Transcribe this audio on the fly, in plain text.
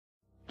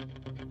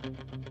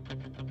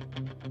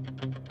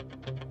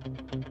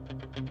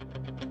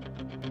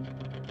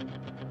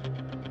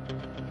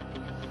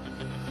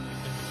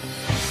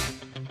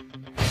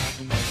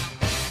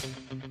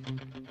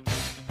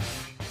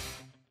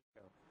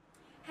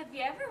Have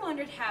you ever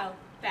wondered how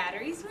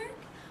batteries work?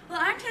 Well,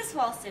 I'm Tess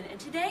Walston, and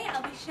today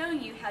I'll be showing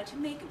you how to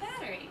make a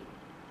battery.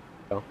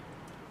 Oh.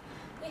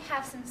 We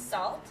have some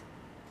salt,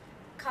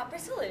 copper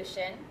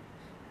solution,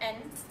 and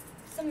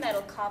some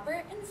metal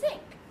copper and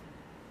zinc.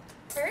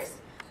 First,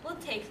 we'll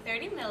take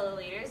 30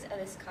 milliliters of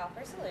this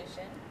copper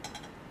solution.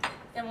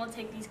 Then we'll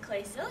take these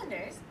clay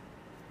cylinders,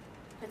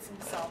 put some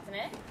salt in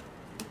it.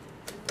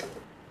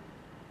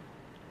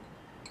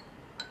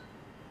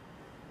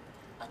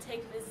 I'll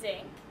take the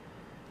zinc,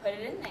 put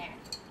it in there.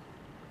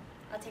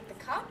 I'll take the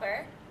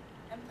copper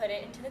and put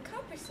it into the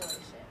copper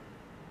solution.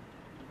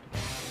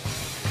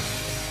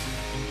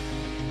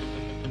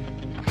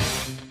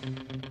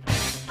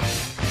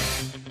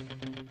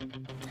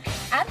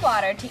 Add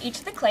water to each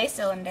of the clay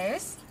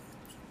cylinders.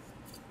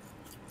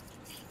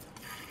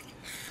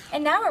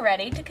 And now we're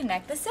ready to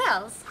connect the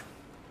cells.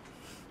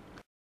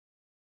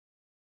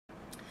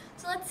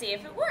 So let's see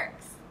if it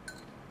works.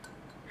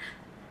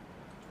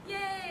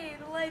 Yay,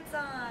 the light's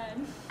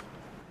on.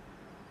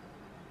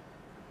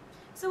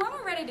 So when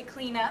we're ready to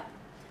clean up,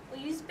 we'll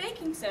use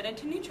baking soda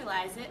to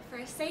neutralize it for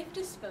a safe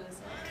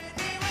disposal.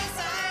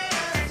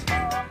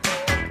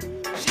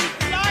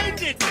 She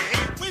blinded me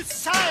with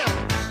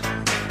science!